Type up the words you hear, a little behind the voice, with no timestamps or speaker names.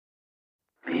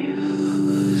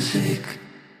Music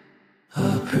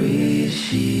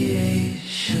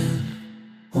appreciation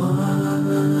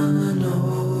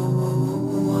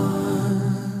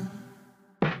 101.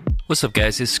 What's up,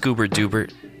 guys? It's Scoobert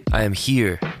Doobert. I am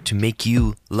here to make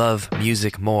you love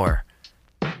music more.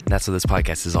 And that's what this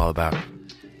podcast is all about.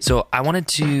 So I wanted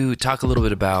to talk a little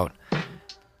bit about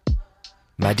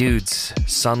my dudes,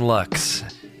 Son Lux.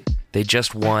 They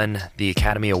just won the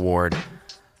Academy Award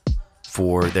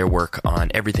for their work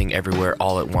on Everything Everywhere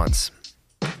All at Once.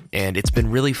 And it's been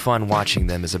really fun watching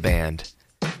them as a band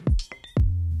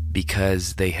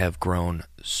because they have grown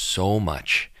so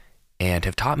much and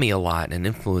have taught me a lot and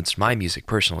influenced my music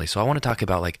personally. So I want to talk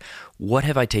about, like, what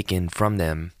have I taken from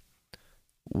them?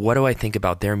 What do I think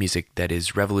about their music that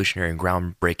is revolutionary and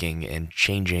groundbreaking and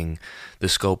changing the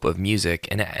scope of music?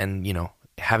 And you know,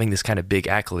 having this kind of big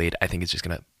accolade, I think it's just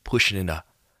going to push it into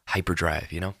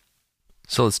hyperdrive, you know?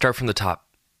 So let's start from the top.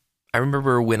 I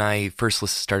remember when I first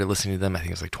started listening to them, I think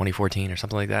it was like 2014 or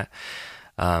something like that.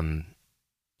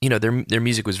 You know, their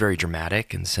music was very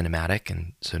dramatic and cinematic,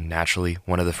 and so naturally,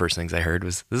 one of the first things I heard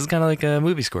was, this is kind of like a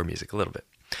movie score music a little bit.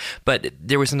 But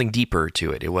there was something deeper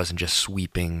to it. It wasn't just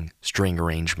sweeping string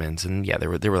arrangements, and yeah, there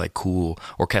were like cool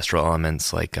orchestral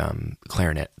elements like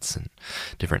clarinets and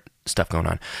different stuff going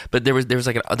on. But there was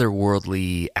like an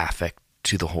otherworldly affect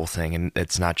to the whole thing, and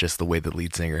it's not just the way the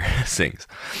lead singer sings.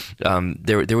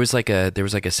 There was like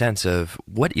a sense of,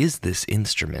 what is this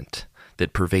instrument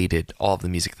that pervaded all of the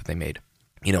music that they made?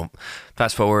 You know,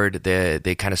 fast forward,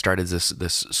 they kind of started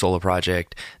this solo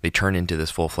project. They turn into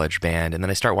this full-fledged band, and then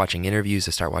I start watching interviews.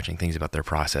 I start watching things about their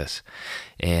process,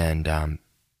 and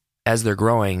as they're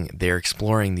growing, they're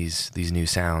exploring these new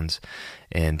sounds.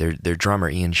 And their drummer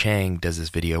Ian Chang does this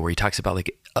video where he talks about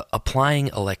like applying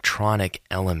electronic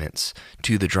elements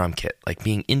to the drum kit, like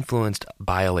being influenced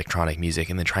by electronic music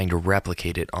and then trying to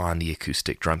replicate it on the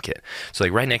acoustic drum kit. So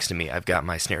like right next to me, I've got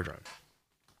my snare drum.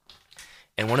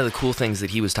 And one of the cool things that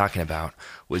he was talking about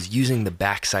was using the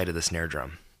back side of the snare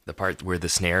drum, the part where the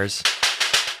snares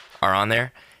are on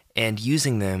there, and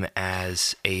using them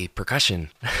as a percussion,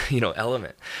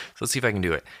 element. So let's see if I can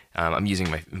do it. I'm using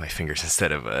my fingers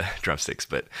instead of drumsticks,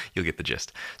 but you'll get the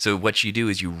gist. So what you do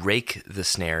is you rake the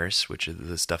snares, which is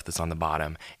the stuff that's on the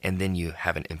bottom, and then you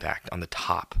have an impact on the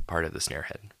top part of the snare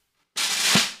head.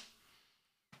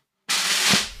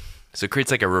 So it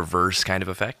creates like a reverse kind of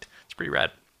effect. It's pretty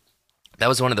rad. That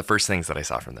was one of the first things that I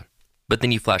saw from them. But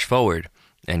then you flash forward,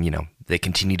 and, they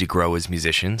continue to grow as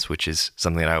musicians, which is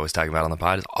something that I always talk about on the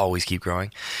pod, is always keep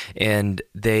growing. And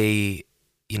they,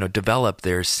 develop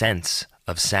their sense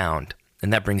of sound.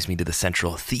 And that brings me to the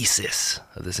central thesis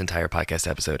of this entire podcast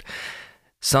episode.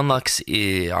 Son Lux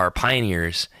are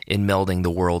pioneers in melding the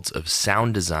worlds of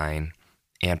sound design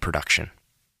and production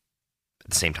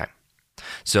at the same time.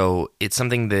 So it's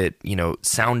something that,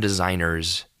 sound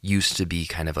designers used to be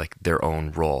kind of like their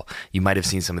own role. You might have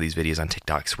seen some of these videos on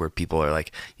TikToks where people are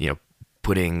like,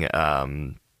 putting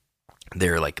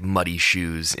their like muddy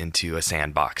shoes into a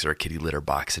sandbox or a kitty litter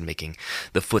box and making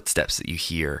the footsteps that you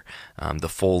hear, the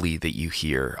Foley that you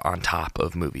hear on top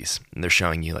of movies. And they're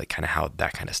showing you like kind of how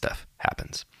that kind of stuff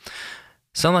happens.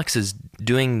 Son Lux is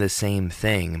doing the same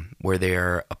thing where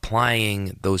they're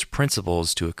applying those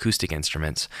principles to acoustic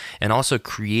instruments and also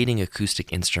creating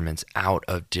acoustic instruments out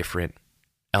of different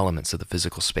elements of the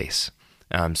physical space.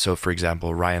 So, for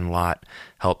example, Ryan Lott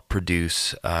helped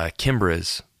produce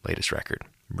Kimbra's latest record,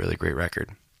 really great record.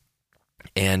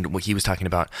 And what he was talking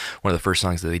about, one of the first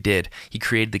songs that they did, he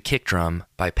created the kick drum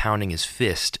by pounding his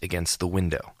fist against the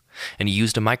window. And he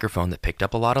used a microphone that picked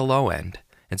up a lot of low end.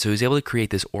 And so he was able to create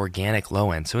this organic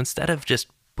low end. So instead of just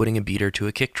putting a beater to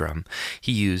a kick drum,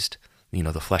 he used,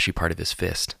 the fleshy part of his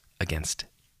fist against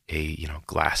a,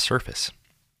 glass surface.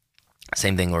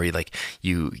 Same thing where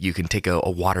you can take a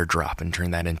water drop and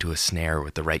turn that into a snare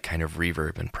with the right kind of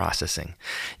reverb and processing.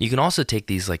 You can also take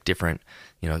these like different,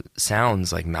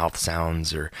 sounds like mouth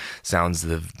sounds or sounds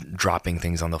of dropping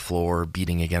things on the floor,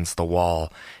 beating against the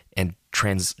wall, and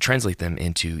translate them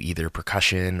into either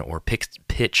percussion or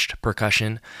pitched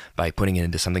percussion by putting it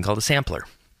into something called a sampler.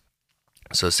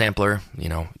 So a sampler,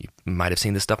 you might have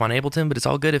seen this stuff on Ableton, but it's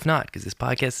all good if not, because this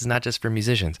podcast is not just for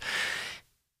musicians.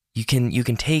 You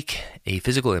can take a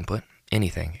physical input,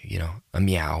 anything, a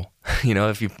meow,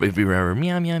 if you remember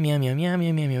meow, meow, meow, meow, meow, meow,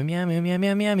 meow, meow, meow, meow, meow,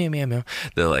 meow, meow, meow, meow, meow,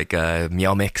 the like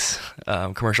Meow Mix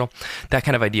commercial, that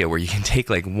kind of idea where you can take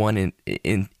like one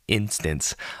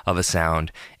instance of a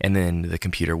sound and then the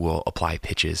computer will apply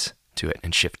pitches to it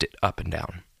and shift it up and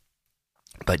down.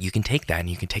 But you can take that and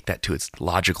you can take that to its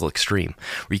logical extreme,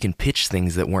 where you can pitch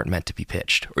things that weren't meant to be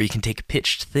pitched, or you can take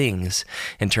pitched things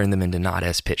and turn them into not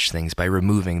as pitched things by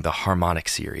removing the harmonic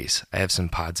series. I have some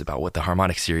pods about what the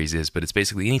harmonic series is, but it's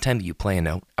basically anytime that you play a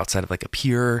note outside of like a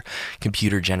pure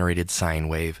computer generated sine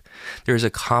wave, there's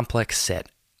a complex set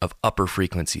of upper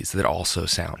frequencies that also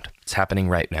sound. It's happening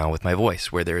right now with my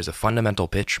voice, where there is a fundamental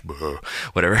pitch,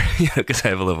 whatever, because I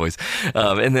have a low voice,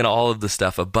 and then all of the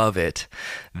stuff above it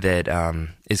that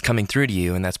is coming through to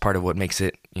you, and that's part of what makes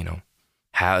it,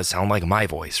 sound like my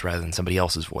voice rather than somebody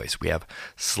else's voice. We have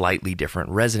slightly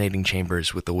different resonating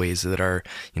chambers with the ways that our,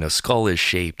 skull is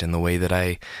shaped and the way that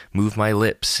I move my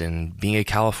lips and being a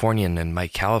Californian and my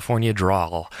California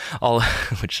drawl,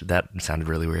 which that sounded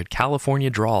really weird. California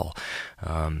drawl.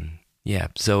 Yeah,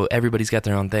 so everybody's got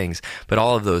their own things, but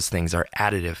all of those things are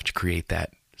additive to create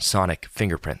that sonic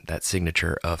fingerprint, that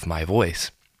signature of my voice.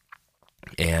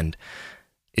 And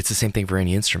it's the same thing for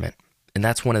any instrument. And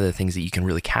that's one of the things that you can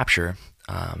really capture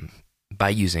by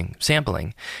using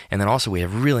sampling. And then also we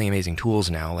have really amazing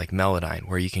tools now like Melodyne,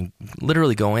 where you can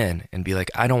literally go in and be like,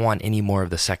 I don't want any more of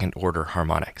the second order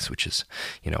harmonics, which is,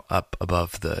 up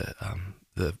above the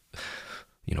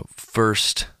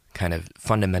first kind of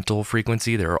fundamental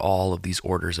frequency. There are all of these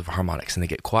orders of harmonics, and they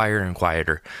get quieter and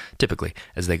quieter typically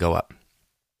as they go up.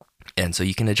 And so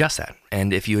you can adjust that.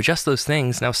 And if you adjust those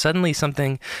things, now suddenly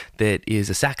something that is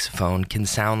a saxophone can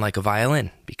sound like a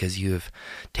violin, because you have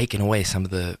taken away some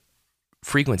of the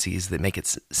frequencies that make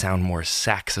it sound more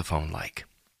saxophone-like.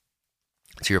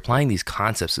 So you're applying these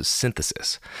concepts of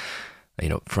synthesis,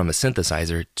 from a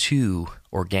synthesizer to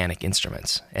organic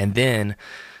instruments. And then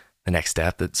the next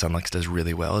step that Sonlux does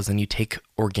really well is then you take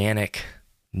organic,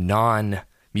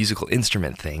 non-musical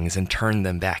instrument things and turn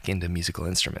them back into musical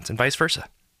instruments, and vice versa.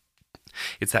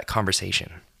 It's that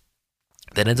conversation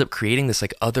that ends up creating this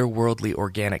like otherworldly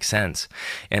organic sense.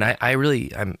 And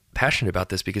I'm passionate about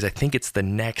this because I think it's the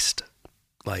next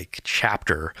like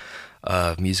chapter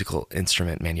of musical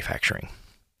instrument manufacturing.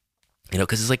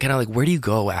 Because it's like kind of like, where do you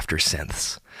go after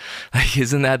synths? Like,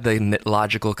 isn't that the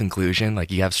logical conclusion?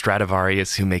 Like, you have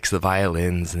Stradivarius who makes the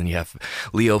violins, and then you have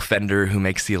Leo Fender who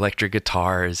makes the electric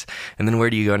guitars, and then where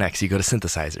do you go next? You go to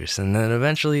synthesizers, and then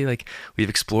eventually, like, we've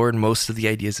explored most of the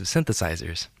ideas of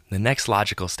synthesizers. The next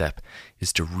logical step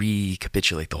is to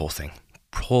recapitulate the whole thing,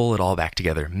 pull it all back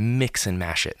together, mix and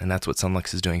mash it, and that's what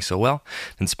Sonlux is doing so well.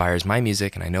 It inspires my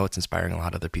music, and I know it's inspiring a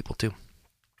lot of other people too.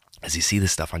 As you see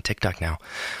this stuff on TikTok now,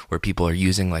 where people are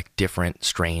using like different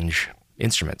strange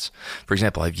instruments. For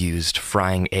example, I've used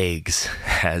frying eggs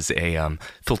as a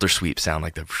filter sweep sound,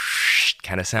 like the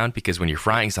kind of sound, because when you're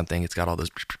frying something, it's got all those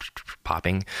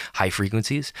popping high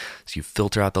frequencies. So you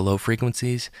filter out the low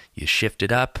frequencies, you shift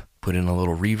it up, put in a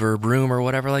little reverb room or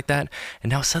whatever like that, and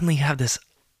now suddenly you have this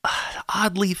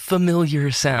oddly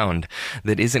familiar sound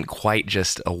that isn't quite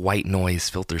just a white noise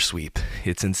filter sweep.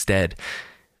 It's instead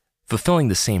fulfilling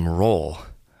the same role,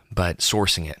 but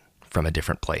sourcing it from a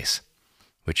different place,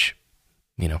 which,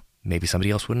 maybe somebody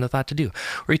else wouldn't have thought to do.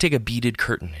 Or you take a beaded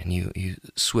curtain and you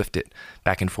swift it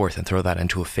back and forth and throw that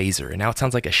into a phaser. And now it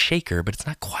sounds like a shaker, but it's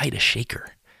not quite a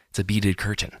shaker. It's a beaded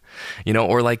curtain,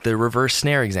 or like the reverse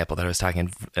snare example that I was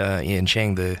talking, Ian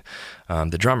Chang, the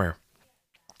drummer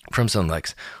from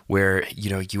Sonlux, where,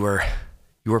 you're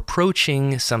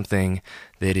approaching something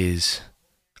that is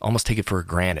almost taken for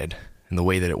granted in the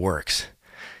way that it works,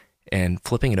 and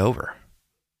flipping it over.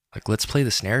 Like, let's play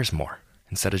the snares more.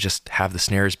 Instead of just have the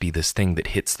snares be this thing that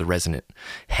hits the resonant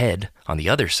head on the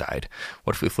other side,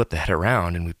 what if we flip the head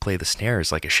around and we play the snares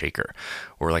like a shaker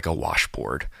or like a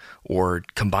washboard, or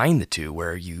combine the two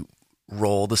where you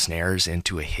roll the snares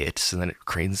into a hit, so then it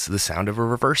creates the sound of a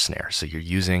reverse snare. So you're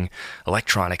using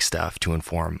electronic stuff to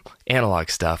inform analog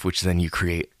stuff, which then you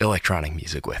create electronic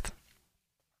music with.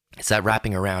 It's that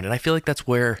wrapping around. And I feel like that's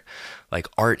where like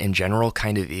art in general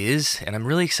kind of is. And I'm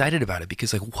really excited about it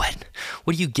because like what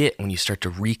do you get when you start to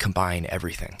recombine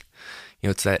everything?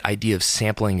 It's that idea of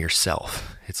sampling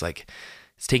yourself. It's like,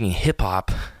 it's taking hip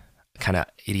hop kind of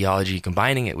ideology,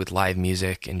 combining it with live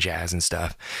music and jazz and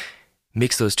stuff,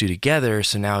 mix those two together.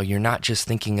 So now you're not just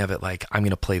thinking of it like, I'm going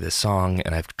to play this song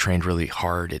and I've trained really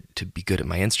hard to be good at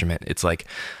my instrument. It's like,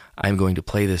 I'm going to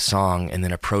play this song and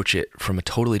then approach it from a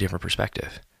totally different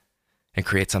perspective and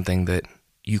create something that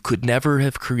you could never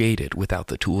have created without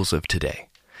the tools of today.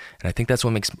 And I think that's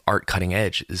what makes art cutting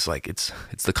edge, is like, it's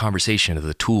the conversation of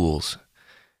the tools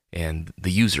and the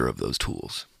user of those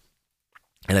tools.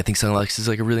 And I think Sunlux is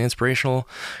like a really inspirational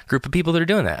group of people that are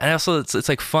doing that. And also it's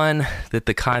like fun that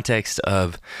the context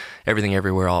of Everything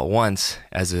Everywhere All at Once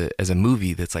as a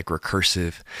movie that's like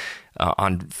recursive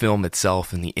on film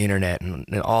itself and the internet and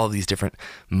all of these different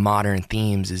modern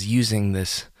themes is using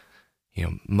this,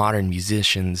 modern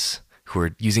musicians who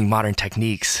are using modern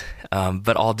techniques,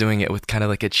 but all doing it with kind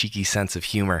of like a cheeky sense of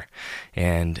humor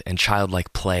and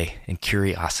childlike play and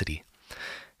curiosity.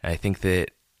 And I think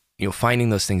that, finding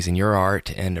those things in your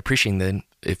art and appreciating them,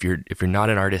 if you're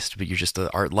not an artist, but you're just an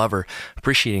art lover,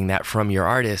 appreciating that from your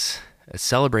artists,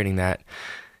 celebrating that,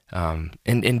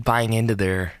 and buying into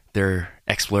their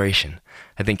exploration,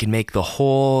 I think can make the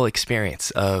whole experience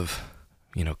of,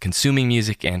 consuming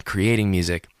music and creating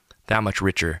music that much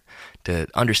richer, to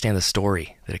understand the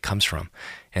story that it comes from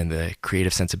and the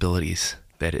creative sensibilities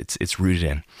that it's rooted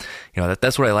in.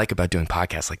 That's what I like about doing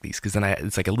podcasts like these, because then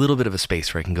it's like a little bit of a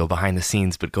space where I can go behind the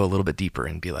scenes, but go a little bit deeper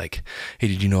and be like, hey,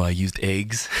 did you know I used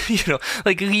eggs?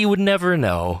 Like you would never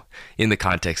know in the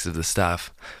context of the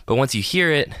stuff. But once you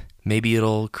hear it, maybe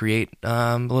it'll create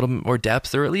a little bit more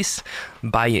depth, or at least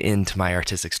buy you into my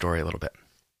artistic story a little bit.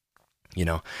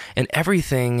 And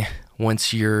everything,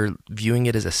 once you're viewing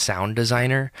it as a sound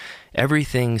designer,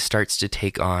 everything starts to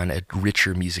take on a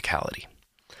richer musicality.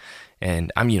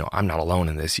 And I'm not alone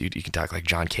in this. You can talk like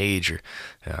John Cage, or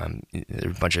there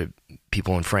are a bunch of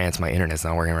people in France. My internet's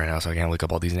not working right now, so I can't look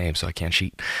up all these names, so I can't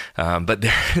cheat. But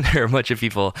there are a bunch of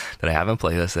people that I have on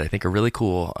playlists that I think are really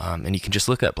cool. And you can just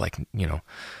look up like,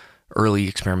 early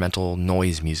experimental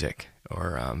noise music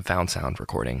or found sound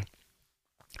recording.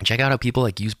 Check out how people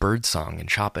like use birdsong and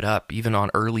chop it up, even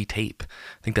on early tape.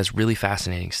 I think that's really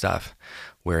fascinating stuff,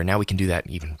 where now we can do that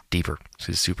even deeper. So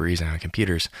it's super easy on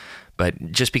computers.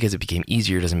 But just because it became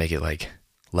easier doesn't make it like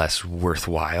less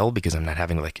worthwhile, because I'm not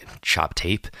having to like chop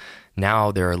tape.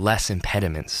 Now there are less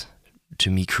impediments to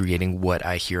me creating what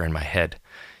I hear in my head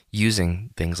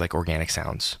using things like organic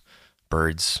sounds,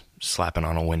 birds slapping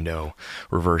on a window,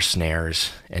 reverse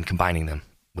snares, and combining them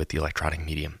with the electronic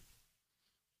medium.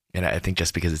 And I think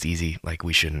just because it's easy, like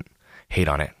we shouldn't hate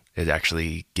on it. It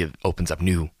actually opens up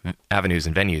new avenues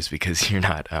and venues, because you're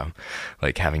not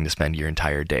like having to spend your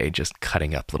entire day just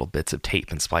cutting up little bits of tape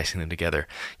and splicing them together.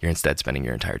 You're instead spending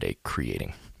your entire day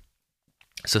creating.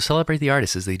 So celebrate the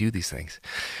artists as they do these things,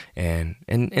 and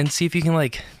see if you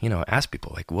can ask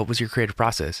people like, what was your creative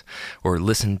process, or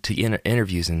listen to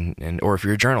interviews and or if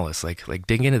you're a journalist, like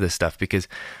dig into this stuff, because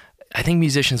I think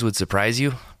musicians would surprise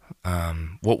you.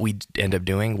 What we end up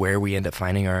doing, where we end up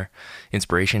finding our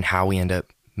inspiration, how we end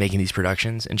up making these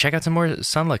productions. And check out some more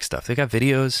Sunlux stuff. They got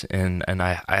videos, and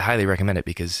I highly recommend it,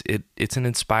 because it's an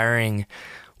inspiring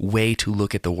way to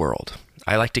look at the world.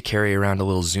 I like to carry around a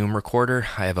little Zoom recorder.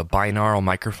 I have a binaural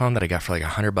microphone that I got for like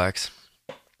 $100.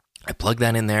 I plug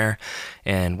that in there,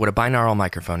 and what a binaural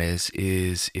microphone is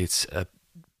it's a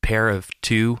pair of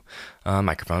two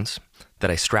microphones that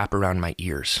I strap around my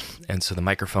ears. And so the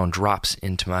microphone drops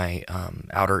into my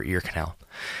outer ear canal,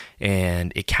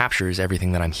 and it captures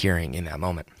everything that I'm hearing in that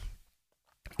moment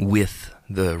with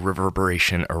the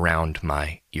reverberation around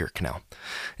my ear canal.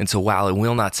 And so while it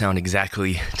will not sound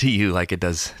exactly to you like it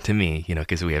does to me,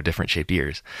 because we have different shaped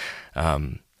ears,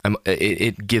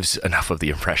 it gives enough of the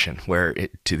impression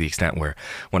to the extent where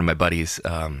one of my buddies,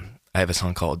 I have a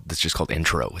song that's just called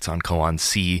Intro. It's on Koan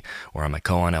C or on my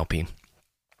Koan LP.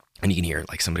 And you can hear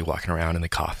like somebody walking around in the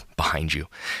cough behind you.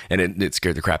 And it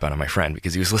scared the crap out of my friend,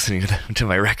 because he was listening to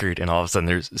my record, and all of a sudden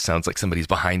there sounds like somebody's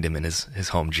behind him in his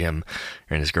home gym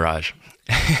or in his garage.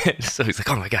 So he's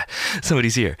like, oh my God,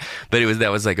 somebody's here. But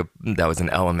that was an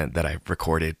element that I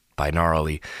recorded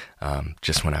binaurally,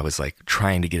 just when I was like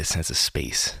trying to get a sense of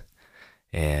space.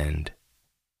 And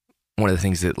one of the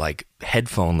things that like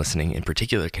headphone listening in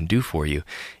particular can do for you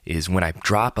is when I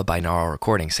drop a binaural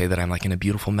recording, say that I'm like in a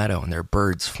beautiful meadow and there are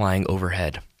birds flying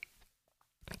overhead.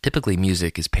 Typically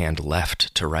music is panned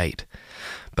left to right,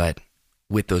 but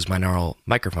with those binaural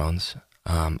microphones,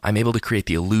 I'm able to create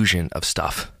the illusion of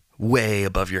stuff way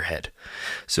above your head.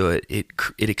 So it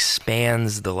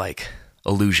expands the like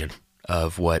illusion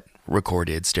of what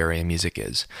recorded stereo music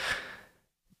is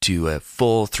to a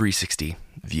full 360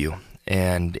 view.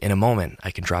 And in a moment, I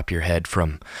can drop your head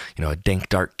from, a dank,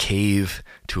 dark cave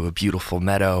to a beautiful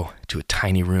meadow to a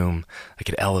tiny room, like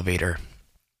an elevator.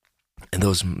 And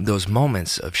those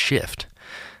moments of shift,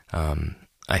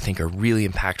 I think, are really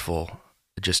impactful,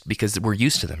 just because we're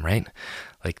used to them, right?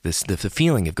 Like the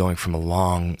feeling of going from a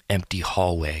long, empty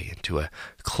hallway into a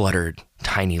cluttered,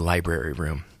 tiny library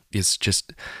room is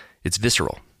it's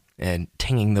visceral. And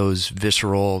taking those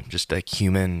visceral, just like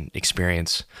human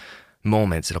experience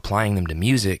moments and applying them to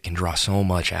music can draw so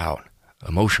much out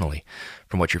emotionally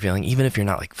from what you're feeling, even if you're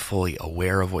not like fully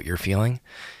aware of what you're feeling.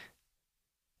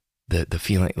 The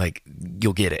feeling, like,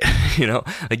 you'll get it, you know,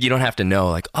 like you don't have to know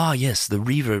like, oh yes, the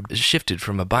reverb is shifted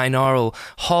from a binaural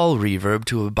hall reverb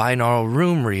to a binaural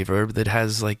room reverb that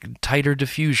has like tighter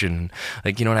diffusion.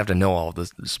 Like, you don't have to know all the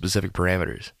specific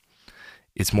parameters.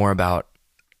 It's more about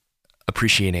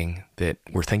appreciating that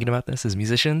we're thinking about this as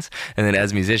musicians, and then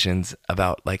as musicians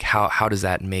about like how does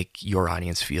that make your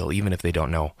audience feel, even if they don't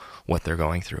know what they're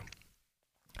going through.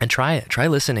 And try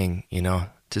listening, you know,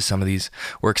 to some of these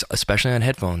works, especially on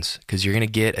headphones, because you're going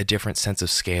to get a different sense of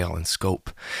scale and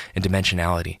scope and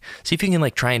dimensionality. See if you can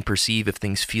like try and perceive if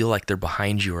things feel like they're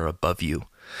behind you or above you,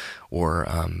 or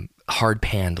hard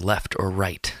panned left or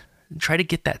right. Try to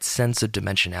get that sense of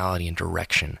dimensionality and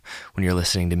direction when you're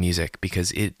listening to music,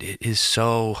 because it is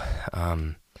so,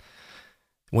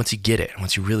 once you get it,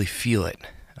 once you really feel it,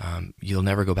 you'll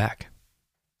never go back.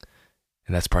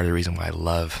 And that's part of the reason why I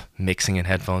love mixing in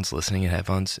headphones, listening in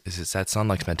headphones, is it's that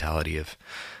Sonlux mentality of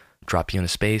drop you in a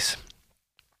space,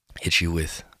 hit you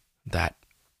with that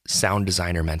sound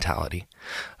designer mentality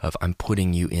of I'm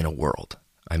putting you in a world.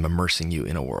 I'm immersing you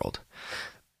in a world.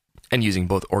 And using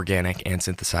both organic and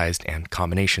synthesized and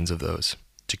combinations of those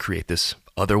to create this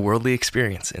otherworldly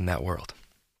experience in that world.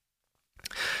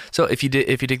 So if you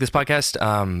dig this podcast,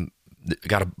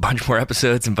 got a bunch more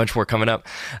episodes and a bunch more coming up.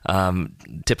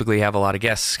 Typically have a lot of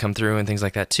guests come through and things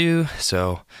like that too.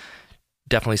 So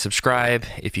definitely subscribe.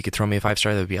 If you could throw me a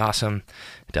 5-star, that would be awesome.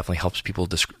 It definitely helps people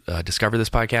discover this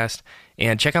podcast.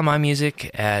 And check out my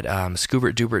music at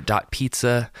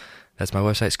scoobertdubert.pizza. That's my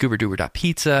website,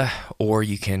 scoobertdubert.pizza. Or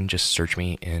you can just search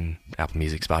me in Apple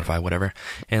Music, Spotify, whatever,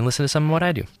 and listen to some of what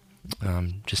I do,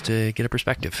 just to get a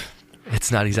perspective.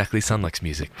 It's not exactly Sonlux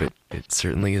music, but it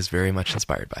certainly is very much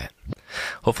inspired by it.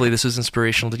 Hopefully this was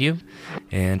inspirational to you,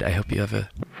 and I hope you have a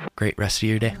great rest of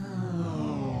your day.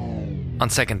 On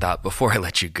second thought, before I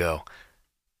let you go,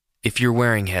 if you're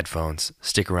wearing headphones,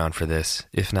 stick around for this.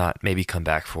 If not, maybe come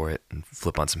back for it and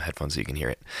flip on some headphones so you can hear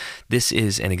it. This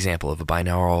is an example of a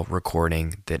binaural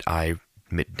recording that I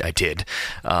did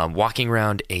walking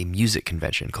around a music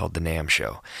convention called the NAMM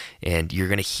Show, and you're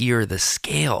going to hear the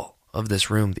scale of this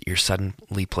room that you're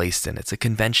suddenly placed in. It's a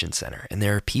convention center, and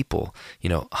there are people, you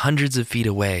know, hundreds of feet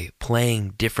away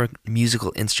playing different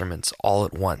musical instruments all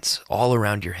at once, all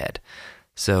around your head.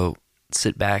 So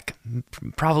sit back,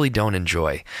 probably don't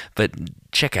enjoy, but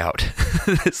check out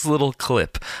this little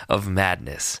clip of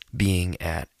madness being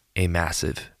at a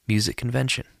massive music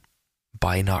convention,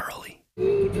 binaurally.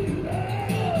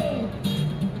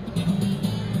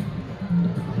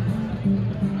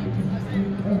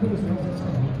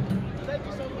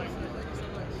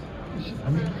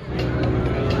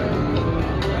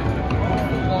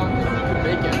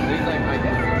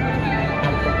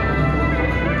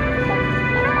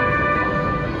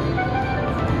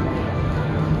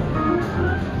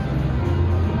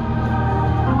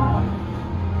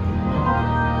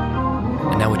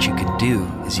 Now what you can do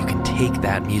is you can take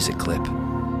that music clip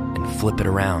and flip it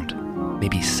around,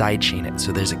 maybe sidechain it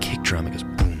so there's a kick drum, it goes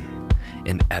boom,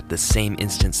 and at the same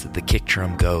instance that the kick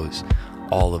drum goes,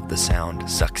 all of the sound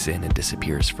sucks in and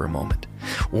disappears for a moment.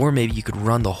 Or maybe you could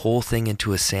run the whole thing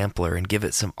into a sampler and give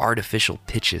it some artificial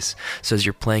pitches, so as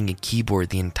you're playing a keyboard,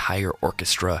 the entire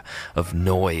orchestra of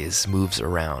noise moves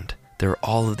around. There are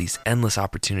all of these endless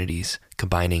opportunities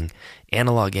combining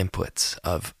analog inputs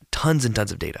of tons and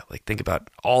tons of data. Like, think about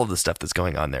all of the stuff that's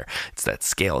going on there. It's that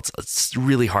scale. It's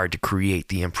really hard to create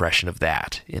the impression of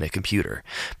that in a computer.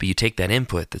 But you take that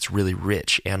input that's really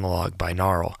rich, analog,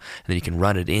 binaural, and then you can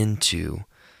run it into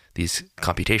these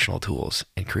computational tools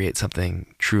and create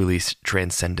something truly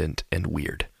transcendent and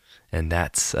weird. And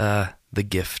that's the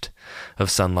gift of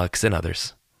Sonlux and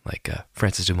others, like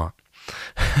Francis Dumont,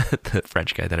 the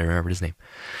French guy that I remembered his name.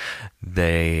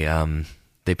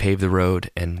 They paved the road,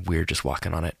 and we're just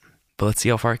walking on it. But let's see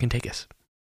how far it can take us.